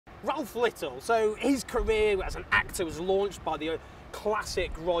Ralf Little, so his career as an actor was launched by the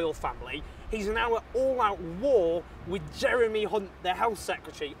classic royal family. He's now at all-out war with Jeremy Hunt, the health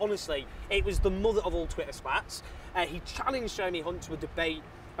secretary. Honestly, it was the mother of all Twitter spats. He challenged Jeremy Hunt to a debate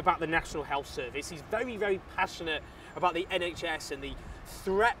about the National Health Service. He's very, very passionate about the NHS and the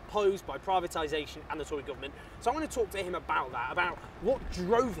threat posed by privatisation and the Tory government. So I want to talk to him about that, about what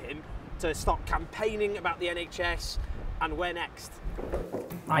drove him to start campaigning about the NHS and where next.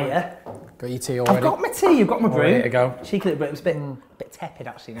 Hiya. Got your tea already? I've got my tea, I've got my brew. Ready to go. Cheeky little bit, it was a bit tepid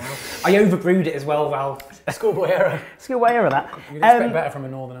actually now. I overbrewed it as well, Ralph. Schoolboy era. Schoolboy era, that. You'd expect better from a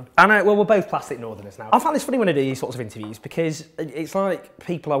northerner. I know, well, we're both plastic northerners now. I find this funny when I do these sorts of interviews because it's like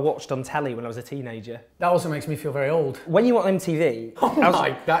people I watched on telly when I was a teenager. That also makes me feel very old. When you were on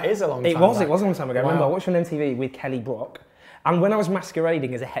MTV... that is a long time It was back. a long time ago. Wow. I remember I watched on MTV with Kelly Brook. And when I was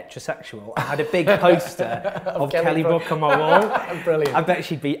masquerading as a heterosexual, I had a big poster of Kelly Brook on my wall. Brilliant. I bet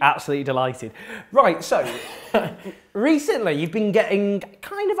she'd be absolutely delighted. Right, so, recently you've been getting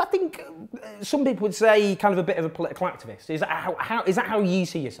kind of, I think, some people would say, kind of a bit of a political activist. Is that how you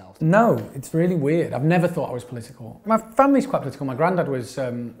see yourself? No, it's really weird. I've never thought I was political. My family's quite political. My granddad was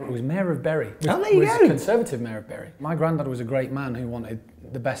mayor of Bury. Was Conservative mayor of Bury. My granddad was a great man who wanted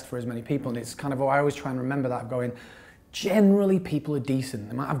the best for as many people, and it's kind of, I always try and remember that, going, generally people are decent.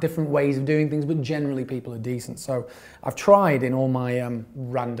 They might have different ways of doing things, but generally people are decent. So I've tried in all my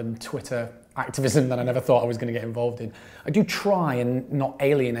random Twitter activism that I never thought I was going to get involved in. I do try and not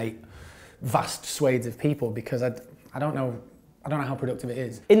alienate vast swathes of people because I don't know how productive it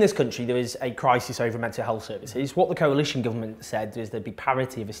is. In this country, there is a crisis over mental health services. What the coalition government said is there'd be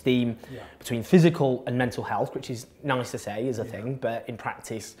parity of esteem between physical and mental health, which is nice to say as a thing, but in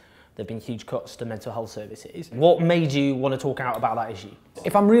practice, there have been huge cuts to mental health services. What made you want to talk out about that issue?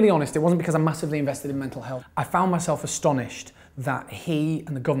 If I'm really honest, it wasn't because I'm massively invested in mental health. I found myself astonished that he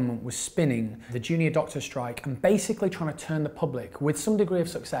and the government was spinning the junior doctor strike and basically trying to turn the public, with some degree of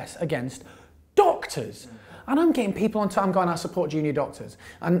success, against doctors. And I'm getting people on time going, I support junior doctors.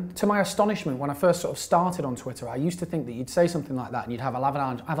 And to my astonishment, when I first sort of started on Twitter, I used to think that you'd say something like that and you'd have an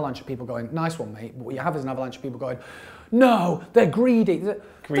avalanche of people going, nice one, mate. But what you have is an avalanche of people going, no, they're greedy.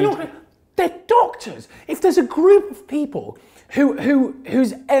 They're doctors. If there's a group of people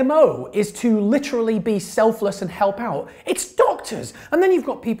whose MO is to literally be selfless and help out, it's doctors. And then you've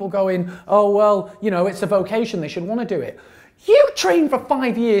got people going, oh, well, you know, it's a vocation, they should want to do it. You train for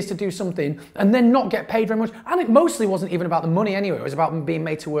 5 years to do something and then not get paid very much. And it mostly wasn't even about the money anyway. It was about being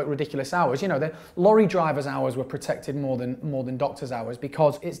made to work ridiculous hours. You know, the lorry drivers' hours were protected more than doctors' hours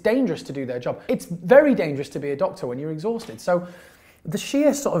because it's dangerous to do their job. It's very dangerous to be a doctor when you're exhausted. So the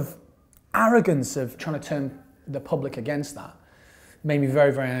sheer sort of arrogance of trying to turn the public against that made me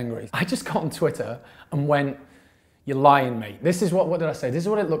very, very angry. I just got on Twitter and went, you're lying, mate. This is what did I say? This is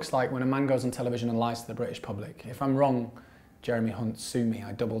what it looks like when a man goes on television and lies to the British public. If I'm wrong, Jeremy Hunt, sue me,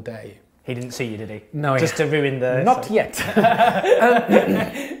 I double dare you. He didn't see you, did he? No, just to ruin the... Not yet.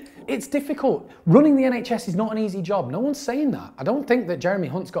 It's difficult. Running the NHS is not an easy job. No one's saying that. I don't think that Jeremy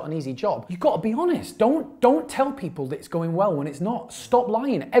Hunt's got an easy job. You've got to be honest. Don't tell people that it's going well when it's not. Stop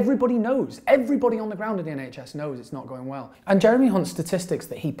lying. Everybody knows. Everybody on the ground in the NHS knows it's not going well. And Jeremy Hunt's statistics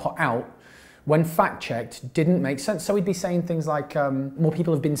that he put out, when fact-checked, didn't make sense. So he'd be saying things like, more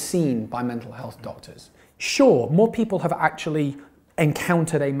people have been seen by mental health doctors. Sure, more people have actually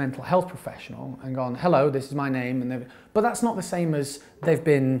encountered a mental health professional and gone, hello, this is my name, but that's not the same as they've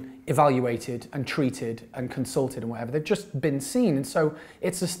been evaluated and treated and consulted and whatever. They've just been seen. And so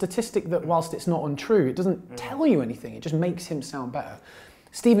it's a statistic that, whilst it's not untrue, it doesn't tell you anything. It just makes him sound better.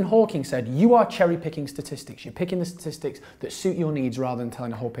 Stephen Hawking said, you are cherry-picking statistics. You're picking the statistics that suit your needs rather than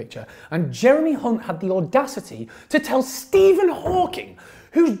telling a whole picture. And Jeremy Hunt had the audacity to tell Stephen Hawking,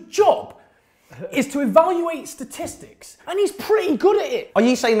 whose job is to evaluate statistics, and he's pretty good at it. Are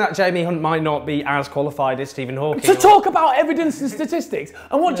you saying that Jeremy Hunt might not be as qualified as Stephen Hawking? To talk about evidence and statistics.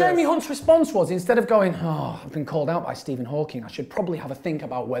 And what Jeremy Hunt's response was, instead of going, oh, I've been called out by Stephen Hawking, I should probably have a think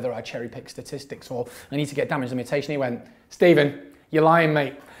about whether I cherry-pick statistics or I need to get damage limitation, he went, Stephen, you're lying,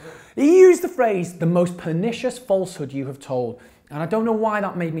 mate. He used the phrase, the most pernicious falsehood you have told. And I don't know why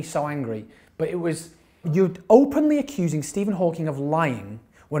that made me so angry, but it was, you're openly accusing Stephen Hawking of lying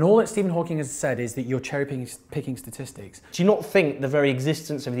when all that Stephen Hawking has said is that you're cherry-picking statistics. Do you not think the very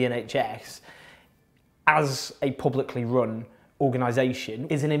existence of the NHS as a publicly run organisation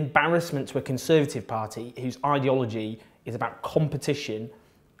is an embarrassment to a Conservative Party whose ideology is about competition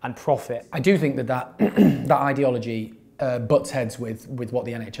and profit? I do think that ideology butts heads with what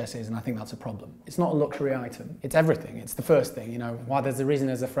the NHS is, and I think that's a problem. It's not a luxury item. It's everything. It's the first thing, you know. Why there's a reason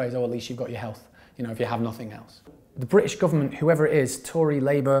there's a phrase, oh, at least you've got your health, you know, if you have nothing else. the British government, whoever it is, Tory,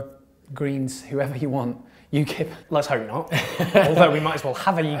 Labour, Greens, whoever you want, UKIP. Let's hope not. Although we might as well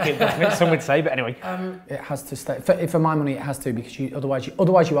have a UKIP government, some would say, but anyway. It has to stay. For my money, it has to, because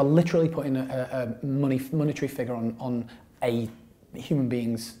otherwise you are literally putting a monetary figure on a human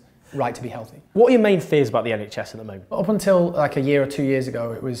being's right to be healthy. What are your main fears about the NHS at the moment? Up until like a year or 2 years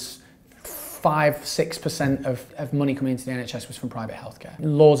ago, it was 5-6% of money coming into the NHS was from private healthcare.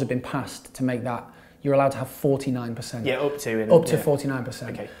 Laws have been passed to make that you're allowed to have 49%. Yeah, up to 49%.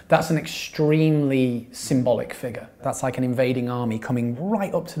 Okay. That's an extremely symbolic figure. That's like an invading army coming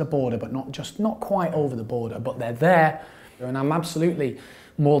right up to the border, but not quite over the border, but they're there. And I'm absolutely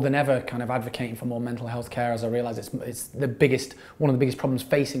more than ever kind of advocating for more mental health care, as I realise it's one of the biggest problems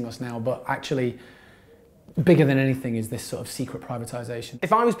facing us now, but actually bigger than anything is this sort of secret privatisation.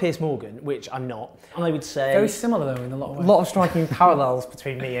 If I was Piers Morgan, which I'm not, I would say... Very similar though in a lot of ways. A lot of striking parallels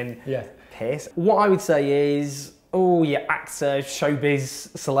between me and Piers. What I would say is, oh yeah, actor, showbiz,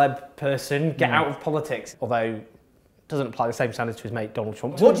 celeb person, get out of politics. Although, doesn't apply the same standards to his mate Donald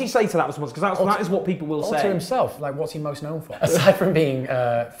Trump. What do you say to that response? Because that is what people will say. To himself, like what's he most known for? Aside from being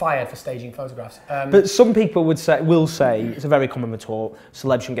fired for staging photographs. But some people will say, it's a very common retort,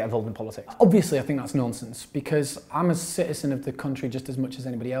 celebs shouldn't get involved in politics. Obviously, I think that's nonsense, because I'm a citizen of the country just as much as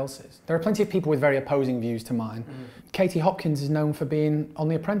anybody else is. There are plenty of people with very opposing views to mine. Katie Hopkins is known for being on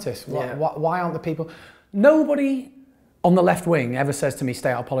The Apprentice. Why aren't the people... Nobody on the left wing ever says to me,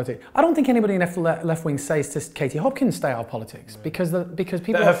 stay out of politics. I don't think anybody in the left wing says to Katie Hopkins, stay out of politics, because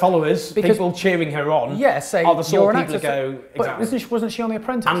people... But her followers, people cheering her on, say, are the sort of people who go... Exactly. But wasn't she on The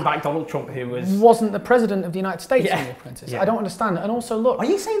Apprentice? And back Donald Trump, who was... Wasn't the President of the United States on The Apprentice? I don't understand. And also, look... Are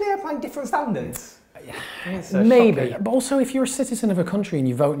you saying they're applying different standards? Maybe. Shocking. But also, if you're a citizen of a country and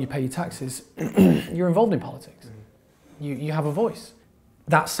you vote and you pay your taxes, you're involved in politics. You have a voice.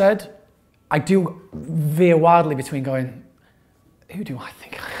 That said, I do veer wildly between going, who do I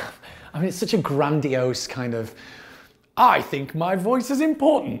think I am? I mean, it's such a grandiose kind of, I think my voice is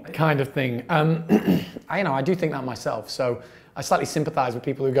important kind of thing. I do think that myself. So I slightly sympathise with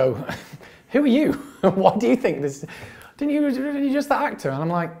people who go, who are you? What do you think this? Didn't you just that actor? And I'm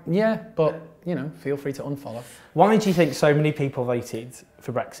like, yeah, but feel free to unfollow. Why do you think so many people voted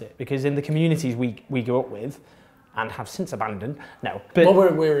for Brexit? Because in the communities we grew up with, and have since abandoned. No. But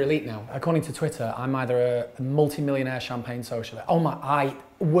well, we're elite now. According to Twitter, I'm either a multi-millionaire champagne socialist. I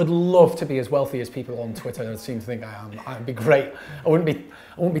would love to be as wealthy as people on Twitter seem to think I am. I'd be great. I wouldn't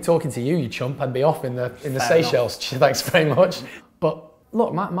be talking to you chump. I'd be off in the Seychelles. Thanks very much. But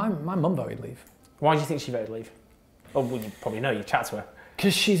look, my mum voted leave. Why do you think she voted leave? Oh, well, you probably know. You chat to her.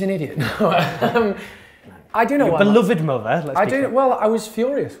 Because she's an idiot. I do know Your why. Beloved mother. Well, I was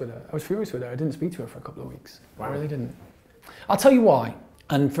furious with her. I didn't speak to her for a couple of weeks. Wow. I really didn't. I'll tell you why.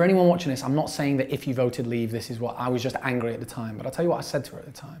 And for anyone watching this, I'm not saying that if you voted leave, this is what... I was just angry at the time. But I'll tell you what I said to her at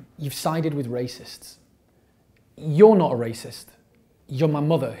the time. You've sided with racists. You're not a racist. You're my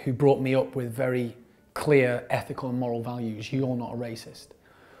mother, who brought me up with very clear ethical and moral values. You're not a racist.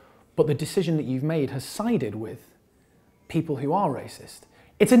 But the decision that you've made has sided with people who are racist.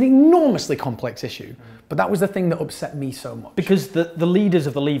 It's an enormously complex issue, but that was the thing that upset me so much. Because the leaders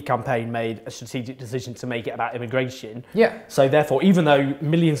of the Leave campaign made a strategic decision to make it about immigration. Yeah. So therefore, even though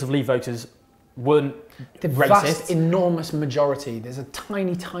millions of Leave voters weren't the racist, vast, enormous majority, there's a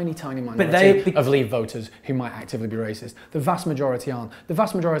tiny minority of Leave voters who might actively be racist. The vast majority aren't. The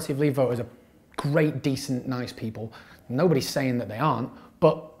vast majority of Leave voters are great, decent, nice people. Nobody's saying that they aren't.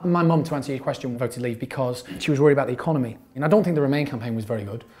 But my mum, to answer your question, voted leave because she was worried about the economy. And I don't think the Remain campaign was very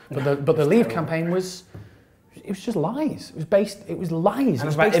good. But the Leave campaign was, it was just lies. It was lies. And it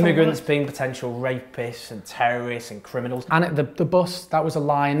was about immigrants being potential rapists and terrorists and criminals. And at the bus, that was a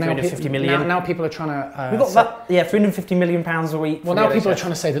lie. And now 350 million. Now people are trying to... we got that, yeah, £350 million a week. Well, now people are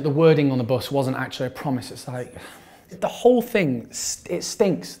trying to say that the wording on the bus wasn't actually a promise. It's like, the whole thing, it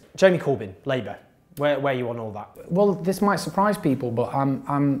stinks. Jeremy Corbyn, Labour. Where are you on all that? Well, this might surprise people, but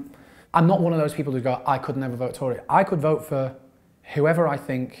I'm not one of those people who go, I could never vote Tory. I could vote for whoever I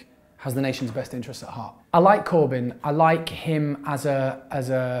think has the nation's best interests at heart. I like Corbyn. I like him as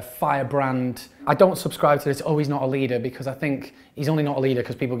a firebrand. I don't subscribe to this, oh, he's not a leader, because I think he's only not a leader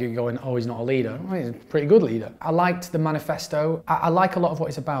because people keep going, oh, he's not a leader. Well, he's a pretty good leader. I liked the manifesto. I like a lot of what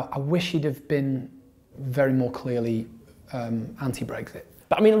it's about. I wish he'd have been very more clearly anti-Brexit.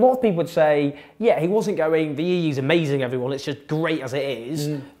 But I mean, a lot of people would say, yeah, he wasn't going, the EU's amazing, everyone, it's just great as it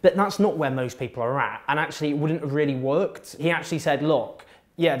is. But that's not where most people are at. And actually, it wouldn't have really worked. He actually said, look,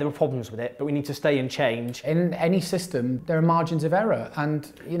 Yeah, there were problems with it, but we need to stay and change. In any system, there are margins of error,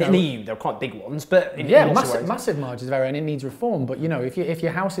 and you know. In the EU, there are quite big ones, but in massive margins of error, and it needs reform. But you know, if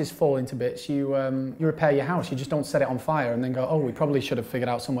your houses fall into bits, you repair your house. You just don't set it on fire and then go, oh, we probably should have figured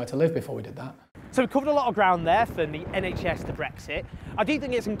out somewhere to live before we did that. So we covered a lot of ground there from the NHS to Brexit. I do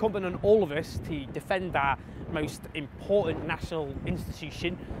think it's incumbent on all of us to defend our most important national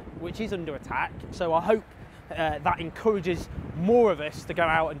institution, which is under attack. So I hope that encourages more of us to go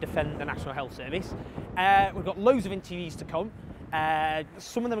out and defend the National Health Service. We've got loads of interviews to come.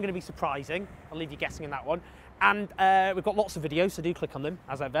 Some of them are going to be surprising. I'll leave you guessing in that one. And we've got lots of videos, so do click on them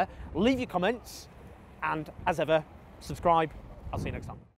as ever. Leave your comments, and as ever, subscribe. I'll see you next time.